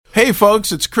Hey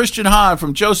folks, it's Christian Hahn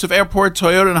from Joseph Airport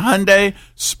Toyota and Hyundai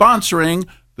sponsoring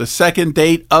the Second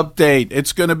Date Update.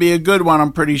 It's going to be a good one,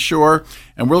 I'm pretty sure.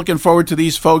 And we're looking forward to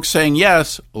these folks saying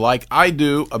yes, like I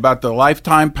do, about the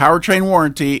lifetime powertrain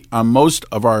warranty on most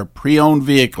of our pre-owned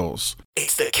vehicles.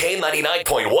 It's the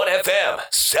K99.1 FM,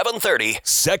 730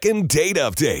 Second Date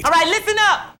Update. All right, listen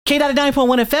up.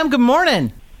 K99.1 FM, good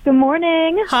morning. Good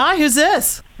morning. Hi, who's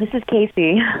this? This is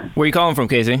Casey. Where are you calling from,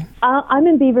 Casey? I'm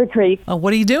in Beaver Creek. Oh,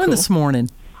 what are you doing this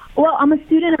morning? Well, I'm a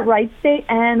student at Wright State,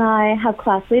 and I have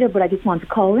class later, but I just wanted to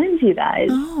call in to you guys.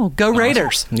 Oh, go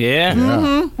Raiders.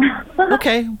 Yeah.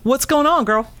 Okay, what's going on,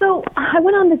 girl? So I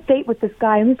went on this date with this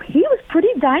guy, and he was pretty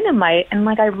dynamite, and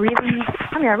I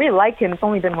really like him. It's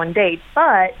only been one date, but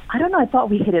I don't know, I thought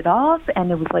we hit it off,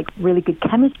 and it was really good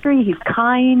chemistry. He's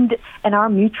kind, and our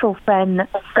mutual friend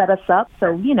set us up,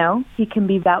 so, he can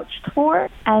be vouched for.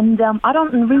 And I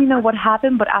don't really know what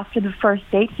happened, but after the first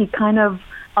date, he kind of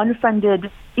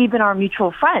unfriended even our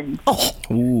mutual friend.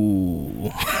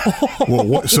 Ooh.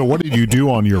 Well, so what did you do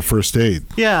on your first date?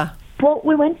 Yeah. Well,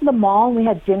 we went to the mall, and we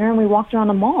had dinner, and we walked around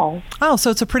the mall. Oh, so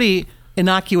it's a pretty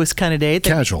innocuous kind of date.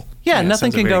 Casual. Yeah,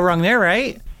 nothing can go wrong there,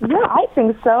 right? Yeah, I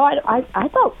think so. I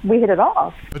thought we hit it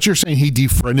off. But you're saying he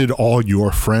defriended all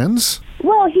your friends?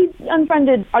 Well, he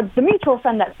unfriended the mutual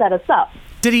friend that set us up.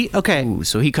 Did he? Okay. Ooh,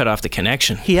 so he cut off the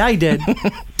connection. Yeah, he did.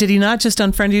 Did he not just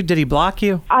unfriend you? Did he block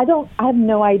you? I have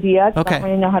no idea. Okay. I don't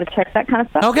really know how to check that kind of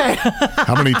stuff. Okay.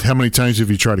 How many times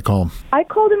have you tried to call him? I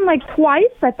called him twice.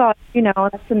 I thought,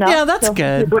 that's enough. Yeah, that's so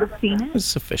good. He would have seen it. It's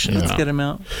sufficient. Let's get him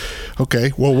out.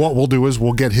 Okay. Well, what we'll do is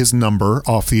we'll get his number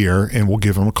off the air and we'll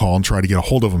give him a call and try to get a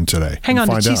hold of him today. Hang on,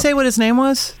 did she say what his name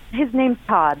was? His name's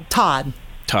Todd. Todd.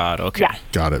 Todd, okay. Yeah.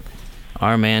 Got it.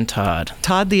 Our man Todd.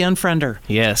 Todd the unfriender.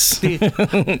 Yes.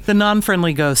 The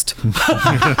non-friendly ghost.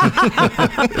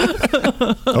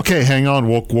 Okay, hang on.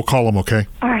 We'll call him, okay?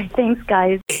 All right, thanks,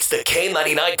 guys. It's the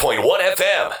K99.1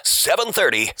 FM,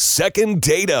 730 Second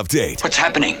Date Update. What's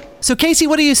happening? So, Casey,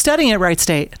 what are you studying at Wright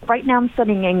State? Right now I'm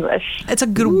studying English. It's a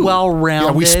good, well-rounded.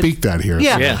 Yeah, we speak that here.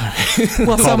 Yeah.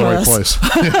 Well, Call some the of right us.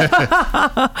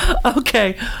 place.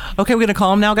 Okay, we're going to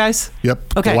call him now, guys? Yep.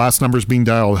 Okay. The last number's being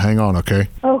dialed. Hang on, okay?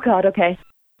 Oh, God, okay.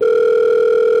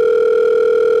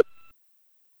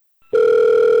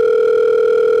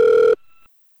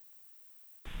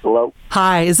 Hello?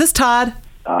 Hi, is this Todd?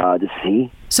 This is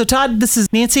he. So, Todd, this is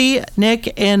Nancy,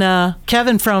 Nick, and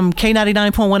Kevin from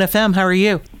K99.1 FM. How are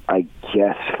you? I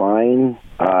guess fine.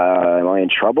 Am I in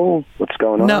trouble? What's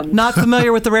going on? No, not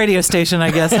familiar with the radio station,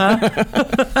 I guess, huh?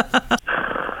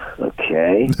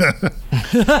 Okay.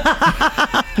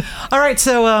 All right,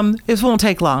 so this won't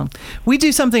take long. We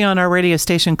do something on our radio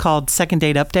station called Second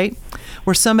Date Update,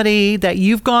 where somebody that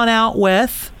you've gone out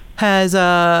with has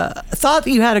thought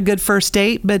that you had a good first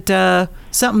date, but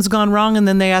something's gone wrong, and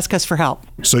then they ask us for help.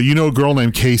 So you know a girl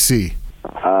named Casey.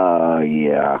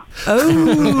 Yeah.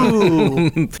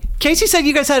 Oh. Casey said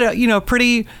you guys had a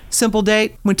pretty simple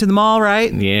date. Went to the mall,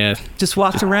 right? Yeah. Just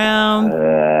walked around.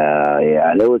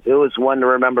 Yeah. It was one to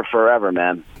remember forever,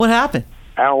 man. What happened?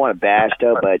 I don't want to bash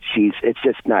her, but it's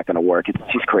just not going to work.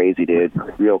 She's crazy, dude.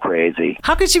 Real crazy.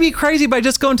 How could she be crazy by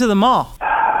just going to the mall?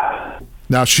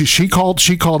 Now she called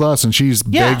us and she's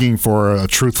begging for a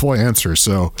truthful answer.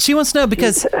 So she wants to know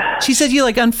because she said you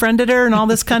unfriended her and all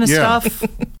this kind of stuff.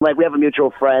 We have a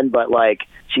mutual friend, but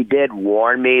she did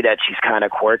warn me that she's kind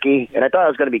of quirky, and I thought it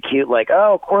was going to be cute.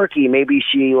 Oh, quirky. Maybe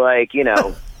she I don't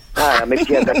know, maybe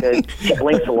she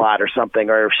blinks a lot or something,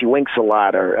 or she winks a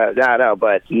lot, or I don't know.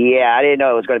 But yeah, I didn't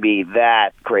know it was going to be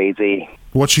that crazy.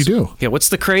 What'd she do? Yeah, what's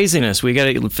the craziness? We got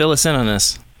to fill us in on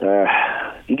this.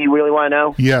 You really want to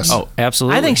know? Yes. Oh,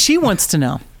 absolutely. I think she wants to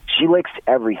know. She licks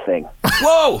everything.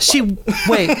 Whoa!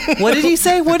 Wait, what did he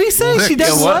say? What did he say? She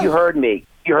does what? You heard me.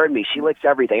 She licks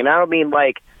everything. And I don't mean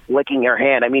licking your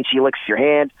hand. I mean she licks your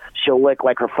hand. She'll lick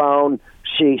her phone.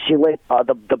 She licked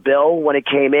the bill when it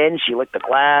came in. She licked the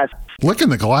glass. Licking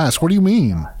the glass? What do you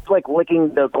mean? It's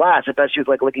licking the glass. I thought she was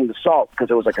licking the salt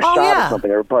because it was a shot or something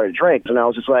or part of the drink. And I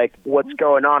was just what's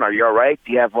going on? Are you all right?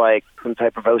 Do you have some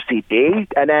type of OCD?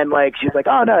 And then she's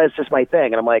oh no, it's just my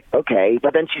thing. And I'm okay.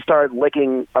 But then she started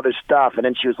licking other stuff. And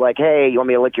then she was hey, you want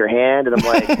me to lick your hand? And I'm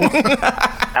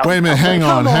wait a minute, hang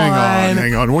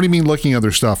on. What do you mean licking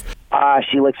other stuff?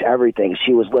 She licks everything.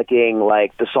 She was licking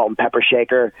the salt and pepper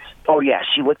shaker. Oh yeah,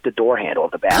 she licked the door handle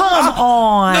of the bathroom. Come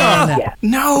on. Yeah.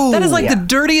 No. That is the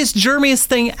dirtiest, germiest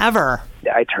thing ever.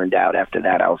 I turned out after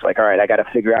that. I was all right, I got to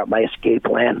figure out my escape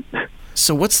plan.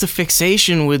 So what's the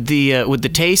fixation with the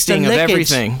tasting of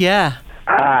everything? Yeah.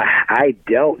 I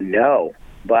don't know,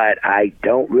 but I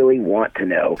don't really want to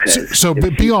know. So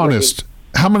be honest.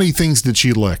 How many things did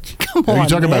she lick? Come Are you on,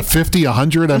 talking about Nick. 50,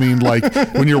 100? I mean, like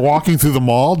when you're walking through the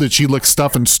mall, did she lick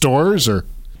stuff in stores or?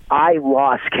 I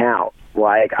lost count.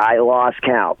 Like,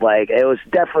 it was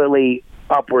definitely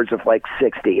upwards of like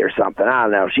 60 or something. I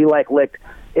don't know. She like licked.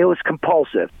 It was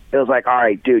compulsive. It was like, all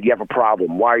right, dude, you have a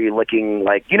problem. Why are you licking?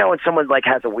 Like, you know when someone like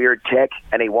has a weird tick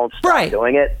and he won't stop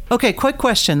doing it? Okay, quick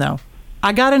question though.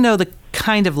 I got to know the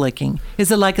kind of licking.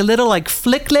 Is it like a little like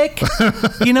flick lick?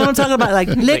 You know what I'm talking about? Like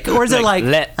lick, or is it like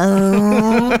lick?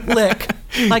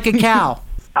 Like a cow?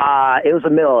 It was the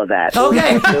middle of that.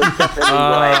 Okay. It was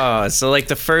definitely So like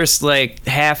the first like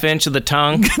half inch of the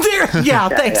tongue. Yeah,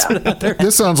 thanks.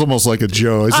 This sounds almost like a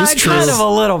Joe. Is this true? Kind of a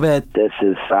little bit.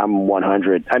 I'm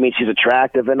 100. I mean, she's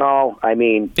attractive and all. I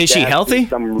mean, Is she healthy?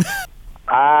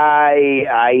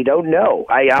 I don't know.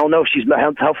 I don't know if she's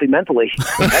healthy mentally.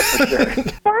 That's for sure.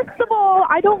 First of all,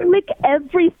 I don't lick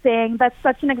everything. That's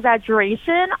such an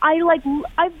exaggeration.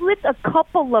 I've licked a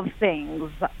couple of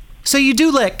things. So you do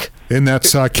lick. And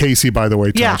that's Casey, by the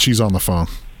way, Todd. Yeah. She's on the phone.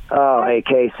 Oh, hey,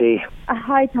 Casey.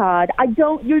 Hi, Todd.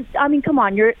 Come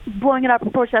on, you're blowing it out of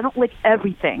proportion. I don't lick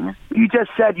everything. You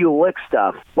just said you lick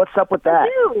stuff. What's up with that?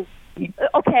 I do.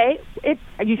 Okay,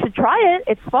 you should try it.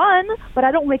 It's fun, but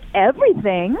I don't lick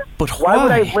everything. But Why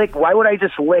would I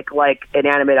just lick like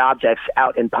inanimate objects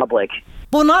out in public?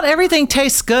 Well, not everything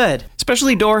tastes good.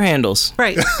 Especially door handles.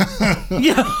 Right.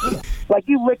 Yeah. Like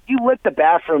you lick the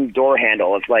bathroom door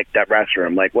handle of like that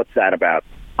restroom. Like, what's that about?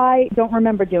 I don't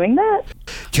remember doing that.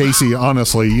 Casey,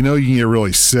 honestly, you know you can get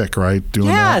really sick, right? Doing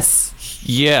Yes.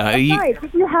 Yeah. Guys,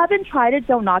 if you haven't tried it,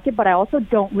 don't knock it, but I also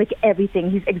don't lick everything.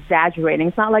 He's exaggerating.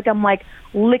 It's not like I'm like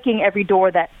licking every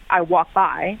door that I walk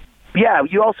by. Yeah,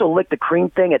 you also lick the cream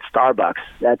thing at Starbucks.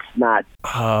 That's not...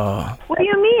 What do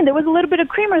you mean? There was a little bit of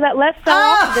creamer that left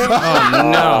off of it.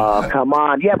 Oh, come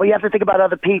on. Yeah, but you have to think about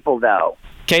other people, though.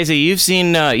 Casey, you've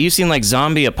seen like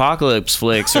zombie apocalypse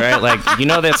flicks, right? Like, you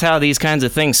know that's how these kinds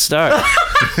of things start.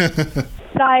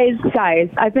 Guys,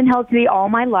 I've been healthy all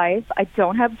my life. I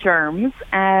don't have germs,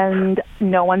 and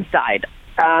no one's died.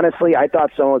 Honestly, I thought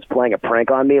someone was playing a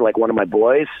prank on me, like one of my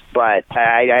boys, but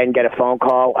I didn't get a phone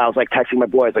call. I was like texting my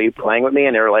boys, "Are you playing with me?"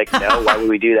 And they were like, "No, why would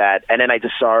we do that?" And then I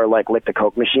just saw her like lick the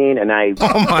Coke machine, and I...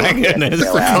 Oh my goodness.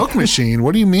 The Coke machine?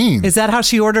 What do you mean? Is that how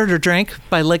she ordered her drink?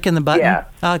 By licking the button?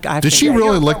 Yeah. Did she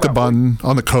really lick the button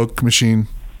on the Coke machine?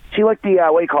 She licked the,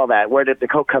 what do you call that, where the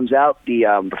Coke comes out,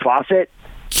 the faucet.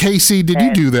 Casey, did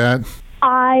you do that?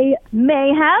 I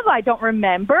may have. I don't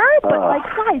remember. But,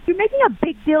 guys, you're making a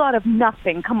big deal out of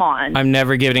nothing. Come on. I'm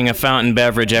never getting a fountain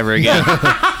beverage ever again.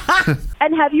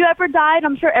 And have you ever died?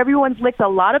 I'm sure everyone's licked a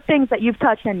lot of things that you've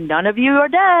touched, and none of you are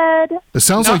dead. It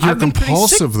sounds like you're I've been pretty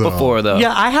compulsive, sick though. before, though.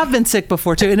 Yeah, I have been sick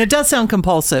before, too. And it does sound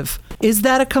compulsive. Is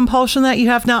that a compulsion that you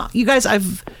have now? You guys,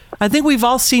 I think we've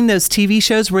all seen those TV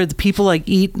shows where the people, like,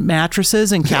 eat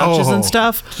mattresses and couches and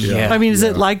stuff. Yeah. I mean, is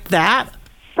it like that?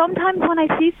 Sometimes when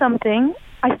I see something,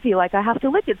 I feel like I have to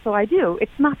lick it, so I do.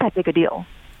 It's not that big a deal.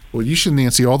 Well, you should,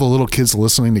 Nancy, all the little kids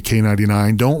listening to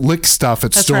K99, don't lick stuff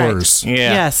at That's stores. right.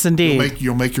 Yeah. Yes, indeed.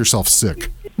 You'll make yourself sick.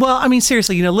 Well, I mean,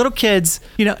 seriously, little kids,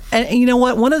 and you know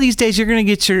what? One of these days you're going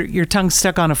to get your tongue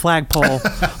stuck on a flagpole.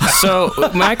 So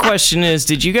my question is,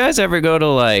 did you guys ever go to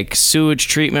like sewage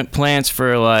treatment plants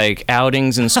for like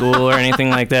outings in school or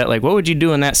anything like that? Like, what would you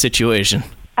do in that situation?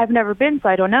 I've never been, so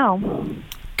I don't know.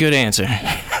 Good answer.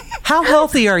 How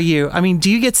healthy are you? I mean,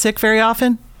 do you get sick very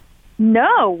often?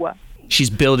 No. She's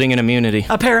building an immunity.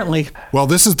 Apparently. Well,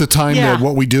 this is the time Yeah. that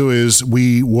what we do is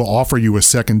we will offer you a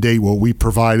second date. What we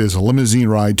provide is a limousine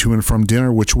ride to and from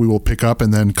dinner, which we will pick up,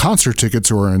 and then concert tickets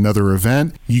or another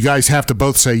event. You guys have to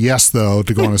both say yes, though,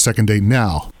 to go on a second date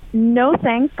now. No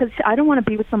thanks, because I don't want to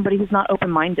be with somebody who's not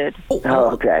open-minded.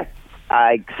 Oh, okay.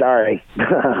 Sorry.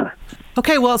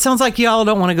 Okay, well, it sounds like y'all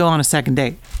don't want to go on a second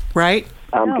date, right?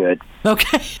 I'm good.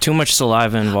 Okay. Too much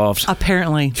saliva involved.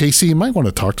 Apparently. Casey, you might want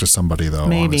to talk to somebody, though,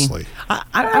 Maybe. honestly.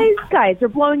 Guys, you're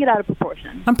blowing it out of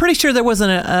proportion. I'm pretty sure there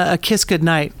wasn't a kiss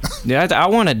goodnight. Yeah, I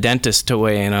want a dentist to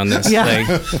weigh in on this. Yeah. Like,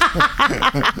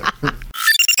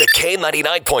 The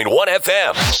K99.1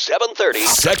 FM, 730.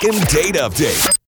 Second date update.